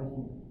start right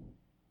here.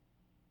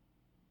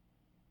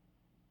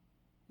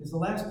 Because the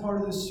last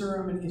part of this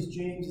sermon is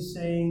James is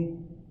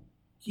saying,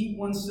 keep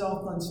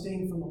oneself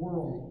unstained from the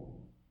world.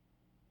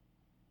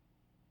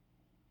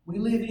 We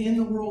live in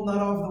the world,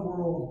 not of the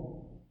world.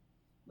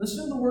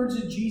 Listen to the words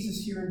of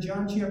Jesus here in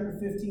John chapter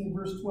 15,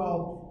 verse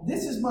 12.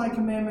 This is my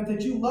commandment,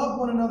 that you love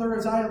one another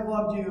as I have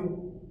loved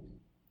you.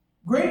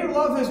 Greater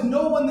love has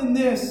no one than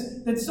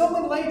this, that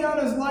someone lay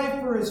down his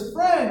life for his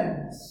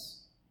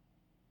friends.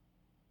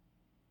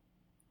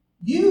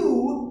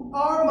 You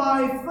are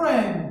my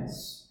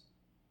friends,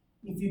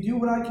 if you do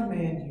what I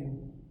command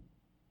you.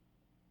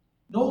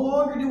 No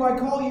longer do I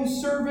call you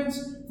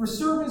servants, for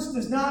servants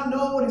does not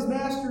know what his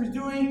master is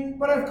doing,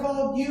 but I've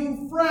called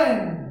you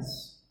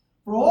friends.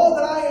 For all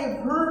that I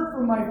have heard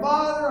from my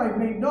Father I've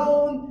made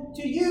known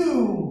to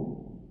you.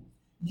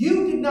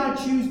 You did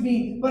not choose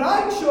me, but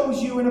I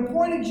chose you and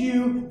appointed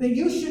you that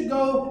you should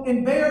go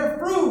and bear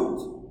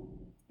fruit,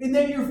 and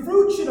that your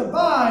fruit should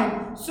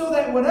abide, so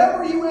that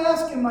whatever you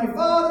ask in my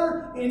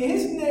Father in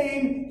His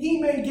name,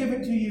 He may give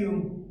it to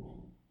you.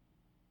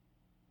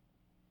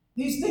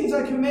 These things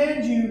I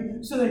command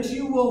you so that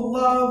you will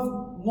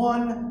love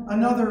one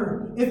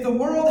another. If the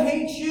world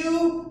hates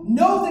you,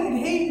 know that it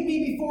hated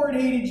me before it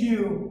hated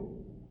you.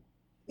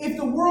 If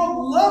the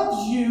world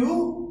loves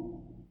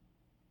you,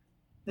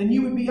 then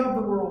you would be of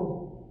the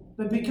world.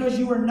 But because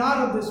you are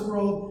not of this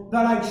world,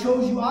 that I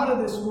chose you out of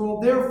this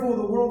world, therefore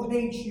the world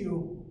hates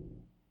you.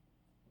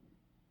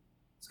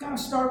 It's got to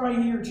start right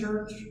here,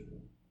 church.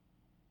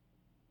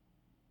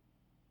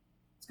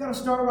 It's got to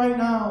start right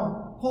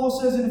now.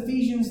 Paul says in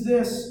Ephesians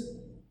this,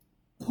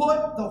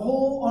 put the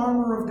whole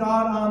armor of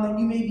God on that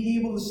you may be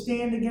able to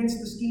stand against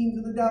the schemes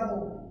of the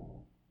devil.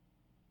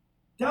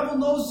 The devil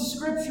knows the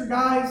Scripture,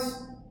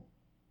 guys.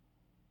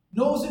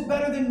 Knows it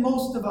better than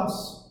most of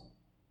us,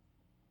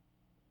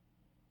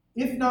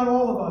 if not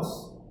all of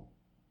us.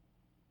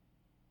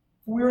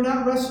 For we are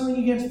not wrestling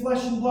against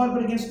flesh and blood,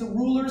 but against the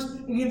rulers,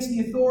 against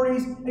the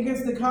authorities,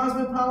 against the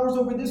cosmic powers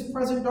over this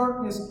present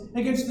darkness,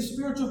 against the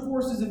spiritual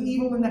forces of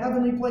evil in the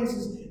heavenly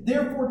places.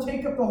 Therefore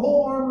take up the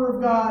whole armor of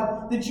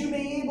God, that you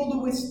may be able to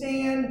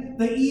withstand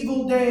the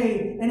evil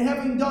day, and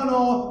having done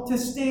all, to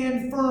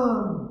stand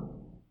firm.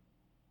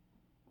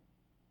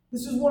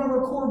 This is one of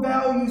our core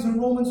values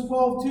in Romans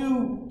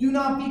 12:2. Do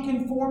not be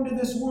conformed to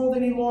this world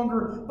any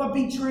longer, but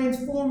be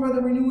transformed by the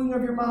renewing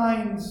of your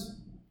minds.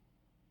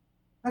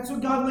 That's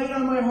what God laid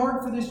on my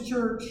heart for this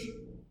church.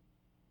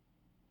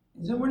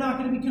 Is that we're not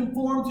going to be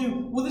conformed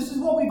to, well, this is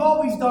what we've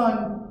always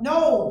done.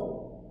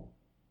 No.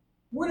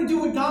 We're going to do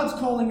what God's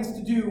calling us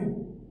to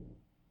do.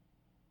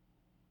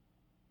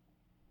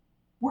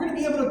 We're going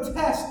to be able to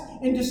test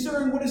and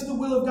discern what is the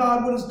will of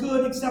God, what is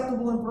good,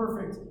 acceptable, and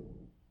perfect.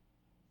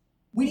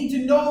 We need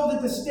to know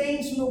that the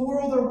stains from the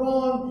world are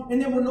wrong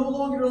and that we're no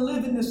longer to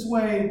live in this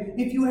way.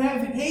 If you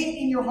have hate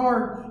in your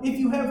heart, if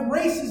you have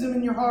racism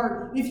in your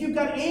heart, if you've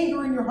got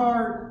anger in your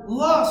heart,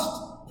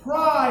 lust,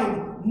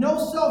 pride, no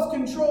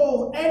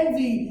self-control,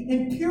 envy,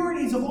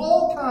 impurities of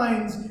all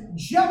kinds,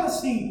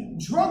 jealousy,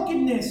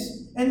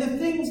 drunkenness, and the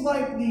things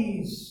like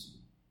these.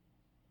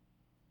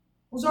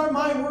 Those aren't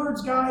my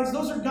words, guys.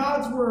 Those are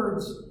God's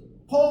words.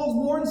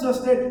 Paul warns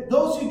us that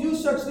those who do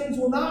such things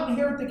will not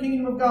inherit the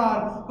kingdom of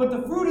God, but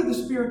the fruit of the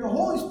Spirit, the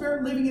Holy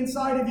Spirit living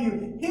inside of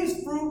you,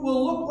 His fruit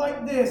will look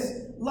like this: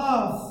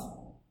 love,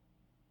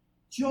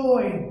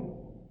 joy,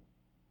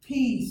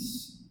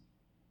 peace,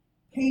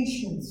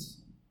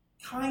 patience,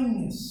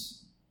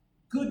 kindness,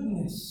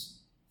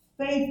 goodness,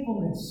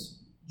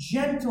 faithfulness,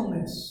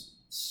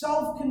 gentleness,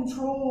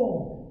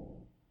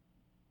 self-control.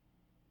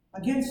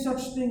 Against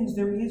such things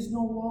there is no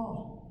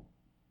law.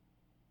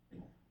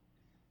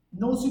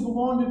 Those who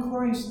belong to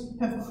Christ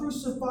have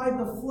crucified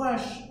the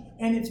flesh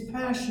and its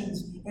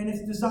passions and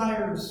its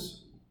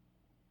desires.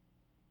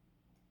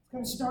 It's got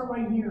to start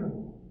right here.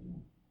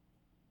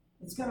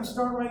 It's got to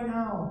start right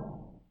now.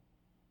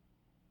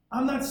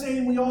 I'm not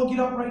saying we all get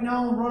up right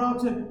now and run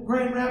out to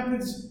Grand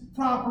Rapids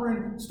proper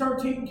and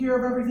start taking care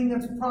of everything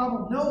that's a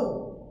problem.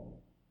 No.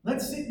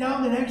 Let's sit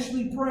down and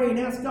actually pray and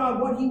ask God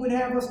what He would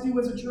have us do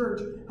as a church.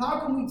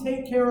 How can we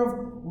take care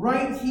of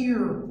right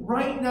here,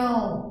 right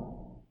now?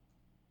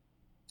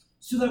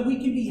 so that we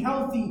can be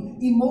healthy,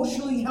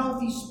 emotionally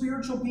healthy,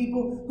 spiritual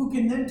people who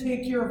can then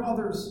take care of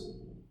others.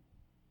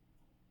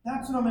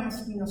 That's what I'm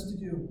asking us to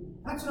do.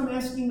 That's what I'm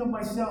asking of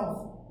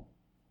myself.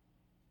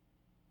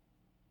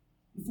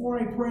 Before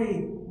I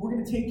pray, we're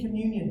going to take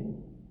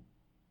communion.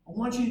 I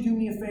want you to do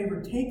me a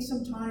favor. Take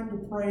some time to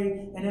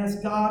pray and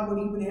ask God what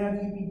He would have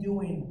you be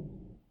doing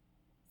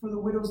for the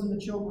widows and the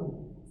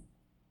children.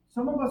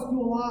 Some of us do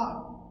a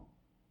lot.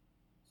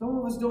 Some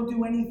of us don't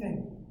do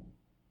anything.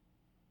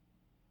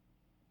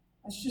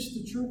 That's just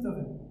the truth of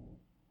it.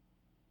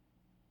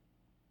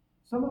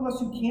 Some of us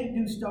who can't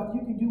do stuff,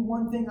 you can do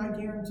one thing, I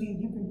guarantee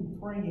you can be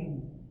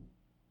praying.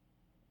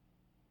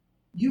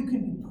 You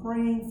can be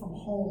praying from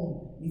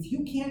home. If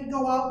you can't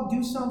go out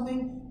and do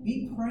something,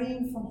 be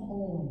praying from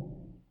home.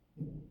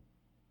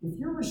 If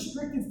you're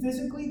restricted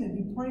physically, then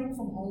be praying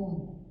from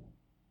home.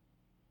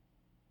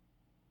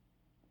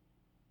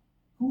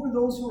 Who are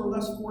those who are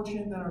less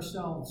fortunate than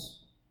ourselves?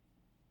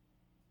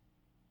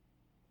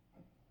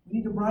 We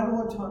need to bridle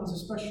our tongues,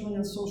 especially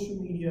on social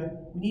media.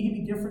 We need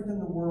to be different than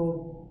the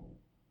world.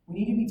 We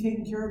need to be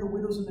taking care of the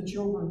widows and the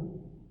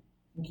children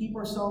and keep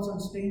ourselves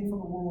unstained from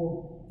the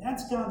world.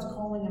 That's God's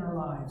calling in our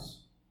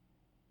lives.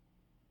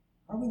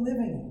 Are we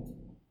living it?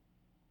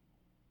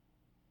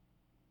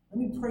 Let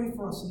me pray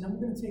for us, and then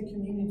we're going to take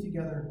communion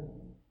together.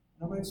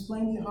 And I'm going to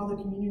explain to you how the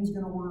communion is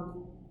going to work.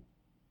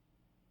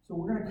 So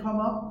we're going to come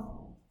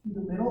up to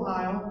the middle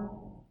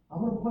aisle. I'm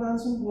going to put on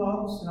some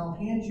gloves, and I'll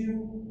hand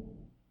you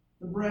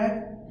the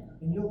bread,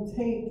 and you'll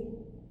take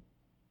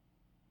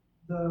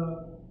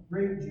the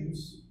grape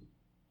juice.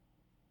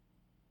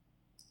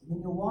 And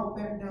then you'll walk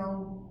back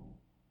down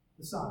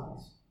the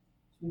sides.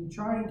 So we can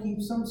try and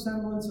keep some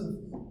semblance of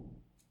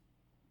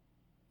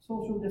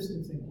social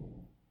distancing.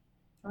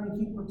 Trying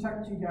to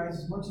protect you guys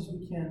as much as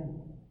we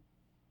can.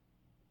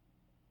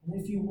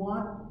 And if you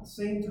want, at the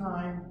same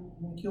time,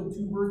 I'm going to kill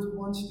two birds with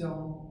one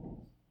stone.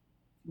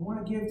 If you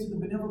want to give to the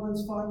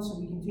benevolence fund so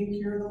we can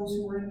take care of those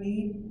who are in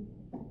need,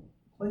 the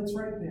plate's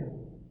right there.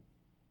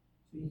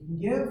 So you can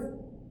give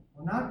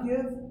or not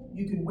give.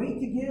 You can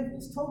wait to give.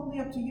 It's totally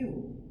up to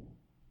you.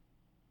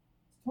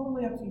 It's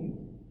totally up to you.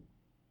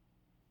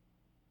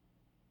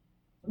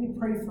 Let me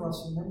pray for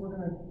us, and then we're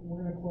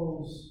going to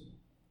close.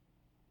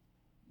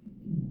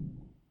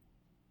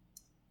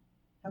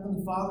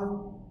 Heavenly Father,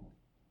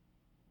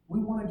 we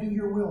want to do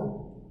your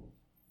will.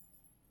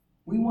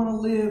 We want to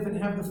live and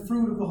have the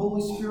fruit of the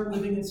Holy Spirit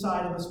living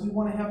inside of us. We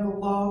want to have the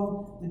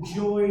love, the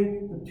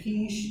joy, the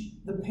peace,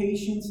 the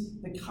patience,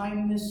 the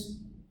kindness,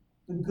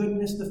 the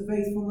goodness, the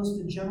faithfulness,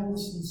 the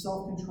gentleness, and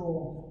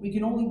self-control. We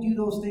can only do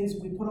those things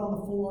if we put on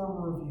the full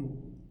armor of you.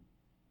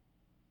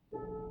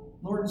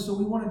 Lord, and so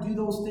we want to do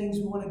those things.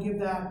 We want to give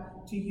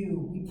that to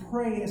you. We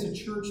pray as a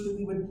church that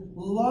we would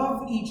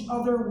love each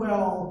other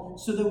well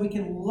so that we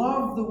can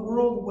love the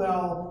world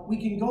well. We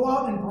can go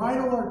out and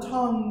bridle our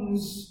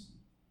tongues,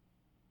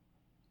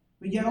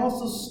 but yet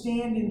also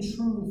stand in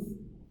truth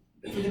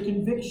for the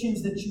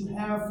convictions that you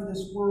have for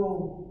this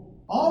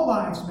world. All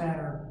lives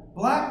matter.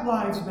 Black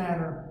lives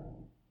matter.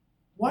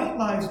 White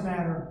lives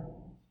matter.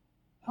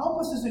 Help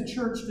us as a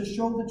church to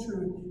show the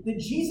truth that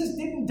Jesus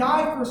didn't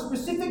die for a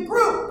specific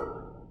group.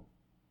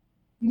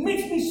 It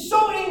makes me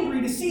so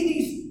angry to see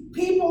these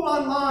people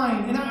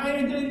online, and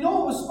I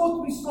know it was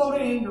supposed to be slow to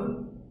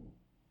anger,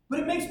 but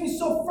it makes me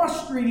so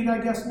frustrated, I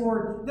guess,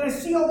 Lord, that I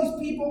see all these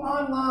people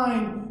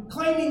online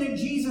claiming that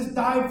Jesus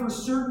died for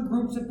certain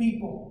groups of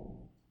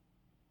people.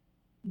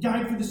 He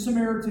died for the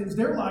Samaritans.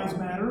 Their lives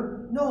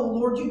matter. No,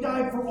 Lord, you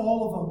died for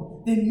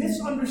all of them. They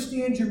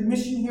misunderstand your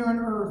mission here on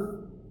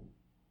earth.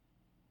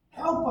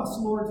 Help us,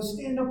 Lord, to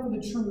stand up for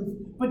the truth,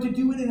 but to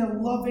do it in a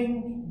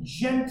loving,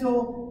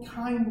 gentle,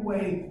 kind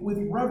way with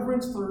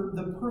reverence for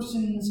the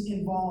persons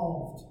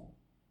involved.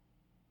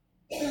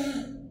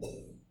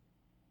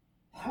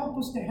 Help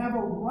us to have a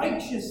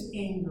righteous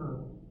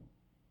anger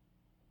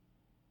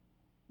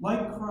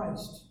like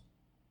Christ.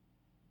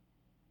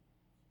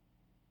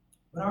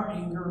 But our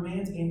anger,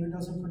 man's anger,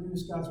 doesn't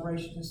produce God's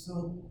righteousness.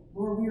 So,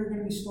 Lord, we are going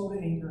to be slow to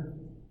anger,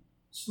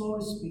 slow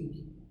to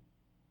speak,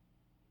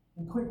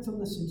 and quick to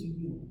listen to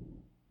you.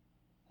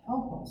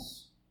 Help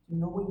us to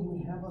know what you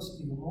would have us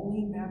do.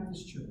 Moline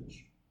Baptist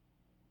Church,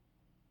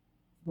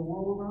 the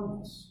world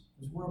around us,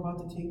 as we're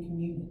about to take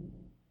communion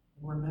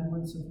in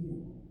remembrance of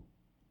you.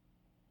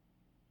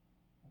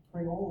 I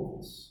pray all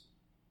of this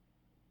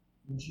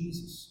in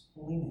Jesus'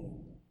 holy name.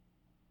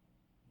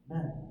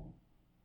 Amen.